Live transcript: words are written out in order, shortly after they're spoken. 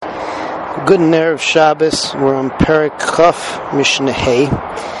Good Erev Shabbos. We're on Perek Chaf, Mishnah Hey,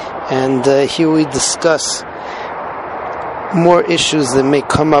 and here we discuss more issues that may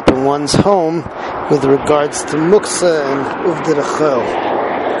come up in one's home with regards to muksa and uvda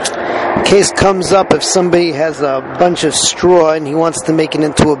d'chol. Case comes up if somebody has a bunch of straw and he wants to make it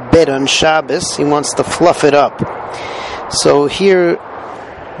into a bed on Shabbos. He wants to fluff it up. So here,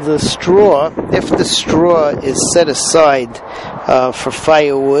 the straw, if the straw is set aside for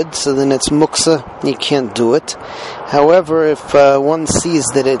firewood, so then it's muksa, you can't do it. However, if one sees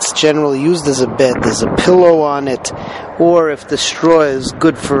that it's generally used as a bed, there's a pillow on it, or if the straw is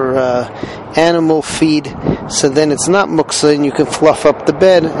good for animal feed, so then it's not muksa, and you can fluff up the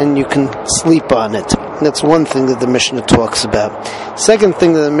bed and you can sleep on it. That's one thing that the Mishnah talks about. Second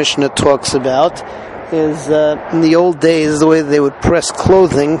thing that the Mishnah talks about is in the old days, the way they would press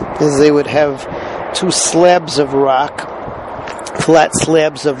clothing is they would have two slabs of rock, flat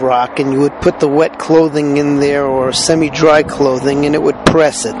slabs of rock, and you would put the wet clothing in there or semi-dry clothing, and it would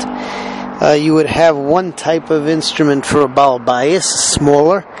press it. You would have one type of instrument for a Baal Bayis,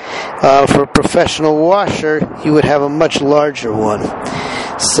 smaller. For a professional washer, you would have a much larger one.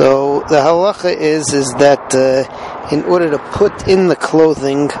 So the halacha is that in order to put in the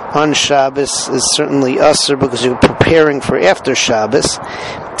clothing on Shabbos is certainly usher because you're preparing for after Shabbos.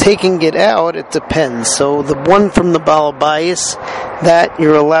 Taking it out, it depends. So the one from the Baal Bayis, that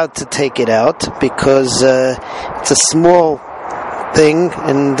you're allowed to take it out because it's a small thing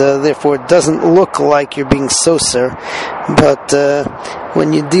and therefore it doesn't look like you're being soser. But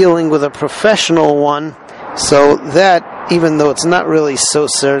when you're dealing with a professional one, so that, even though it's not really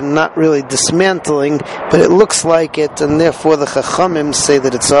soser, not really dismantling, but it looks like it, and therefore the Chachamim say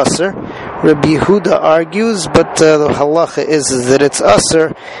that it's aser. Rabbi Yehuda argues, but the halacha is that it's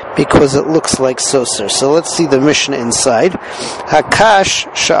aser because it looks like soser. So let's see the Mishnah inside. Hakash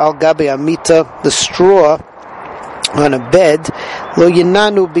sha'al gabi amita, the straw on a bed, lo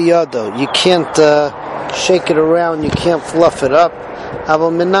yinanu biyado, you can't shake it around, you can't fluff it up.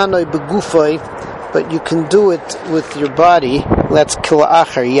 Aval minanoi begufoi, but you can do it with your body. That's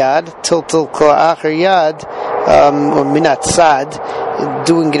kila'achar yad, tiltil kila'achar yad, or minat sad.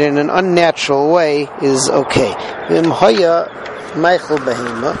 Doing it in an unnatural way is okay. V'imhoya meichel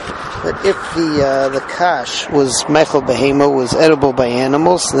behema, but if the kash was meichel behema, was edible by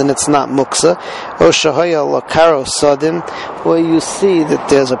animals, then it's not muksa. O shahoya lakaro sadin, or you see that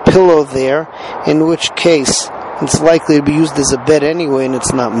there's a pillow there, in which case it's likely to be used as a bed anyway, and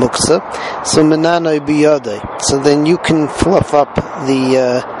it's not muksa. So menanoi biyadei. So then you can fluff up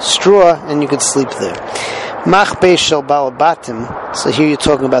the straw, and you can sleep there. Machbe shel balabatim. So here you're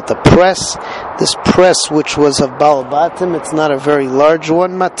talking about the press. This press, which was of balabatim, it's not a very large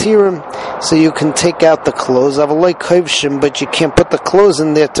one. Matirim. So you can take out the clothes. Avaloi kovshim, but you can't put the clothes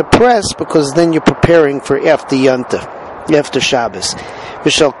in there to press because then you're preparing for after Yontif, after Shabbos.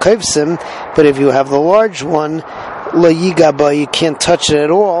 V'shel kovsim, but if you have the large one, lo yigaba, you can't touch it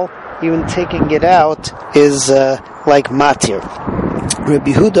at all. Even taking it out is like matir.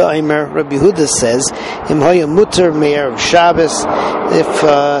 Rabbi Yehuda says, Im hoya muter me'erev Shabbos, if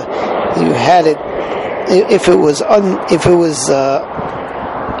you had it, if it was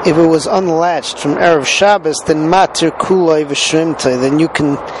unlatched from erev Shabbos, then matir kuloi v'shrimtai,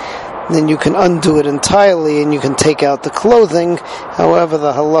 then you can undo it entirely and you can take out the clothing. However,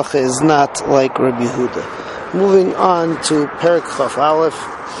 the halacha is not like Rabbi Yehuda. Moving on to Perek Chaf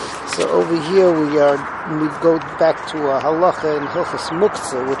Aleph. So over here we go back to a halacha in Hilchos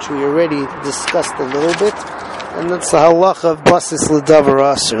Muktzah, which we already discussed a little bit, and that's the halacha of basis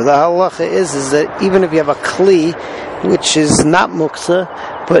l'davar aser. The halacha is that even if you have a kli, which is not muktzah,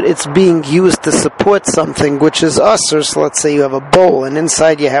 but it's being used to support something which is aser, so let's say you have a bowl and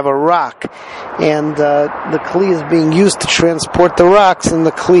inside you have a rock, and the kli is being used to transport the rocks, and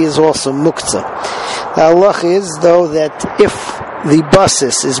the kli is also muktzah. The halacha is, though, that if the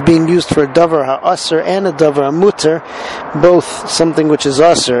basis is being used for a davar ha'aser and a davar ha'muter, both something which is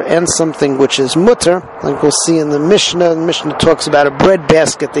aser and something which is muter, like we'll see in the Mishnah. The Mishnah talks about a bread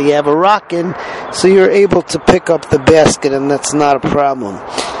basket that you have a rock in, so you're able to pick up the basket and that's not a problem.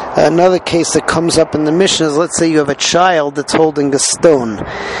 Another case that comes up in the Mishnah is, let's say you have a child that's holding a stone.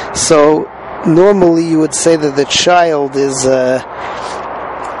 So normally you would say that the child is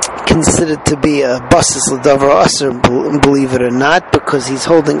considered to be a basis l'davar aser, believe it or not, because he's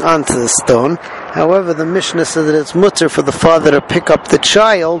holding on to the stone. However, the Mishnah says that it's mutter for the father to pick up the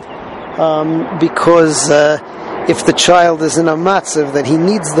child because if the child is in a matzav that he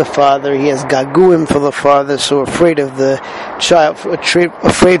needs the father, he has gaguim for the father, so afraid of the child,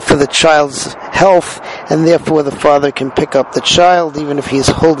 afraid for the child's health, and therefore the father can pick up the child even if he's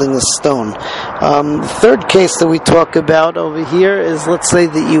holding a stone. The third case that we talk about over here is, let's say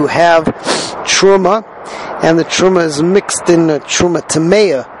that you have truma, and the truma is mixed in truma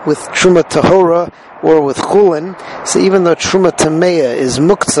tameya with truma tahora, or with chulin. So even though truma tameya is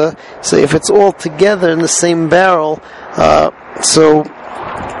muktzah, so if it's all together in the same barrel, so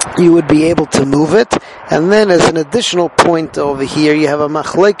you would be able to move it. And then as an additional point over here, you have a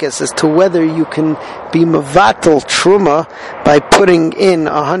machlekes as to whether you can be mevatel truma by putting in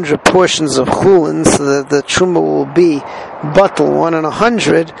 100 portions of chulin, so that the truma will be batel 1 in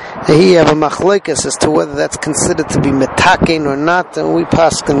 100. And here you have a machlekes as to whether that's considered to be metaken or not. And we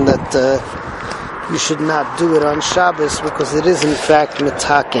paskin that you should not do it on Shabbos because it is in fact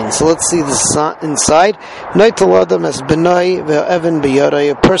metaken. So let's see this inside. Noitel adam as benai ve'evan b'yarai.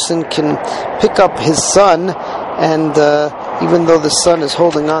 A person can pick up his son, and even though the son is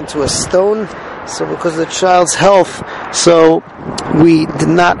holding on to a stone, so because of the child's health, so we did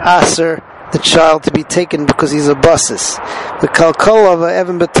not aser the child to be taken because he's a basis. The kalkala of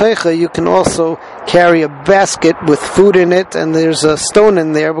Evan B'teicha, you can also carry a basket with food in it, and there's a stone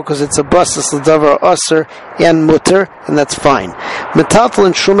in there because it's a basis, l'davar aser and mutter, and that's fine. Metatl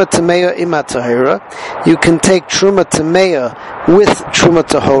and truma tameya ima tahira. You can take truma tameya with truma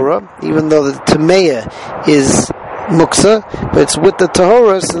tahora, even though the tameya is muksa, but it's with the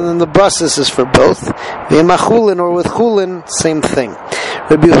tahoras, and then the basis is for both. V'emachulin, or with chulin, same thing.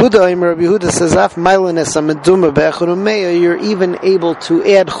 Rabbi Yehuda says, "Af mailanes ameduma be'echurumeya." You're even able to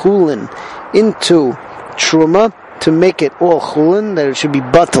add chulin into truma to make it all chulin, that it should be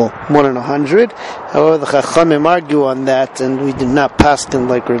batel 1 in 100. However, the Chachamim argue on that, and we do not paskin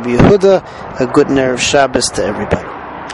like Rabbi Yehuda. A good ner of Shabbos to everybody.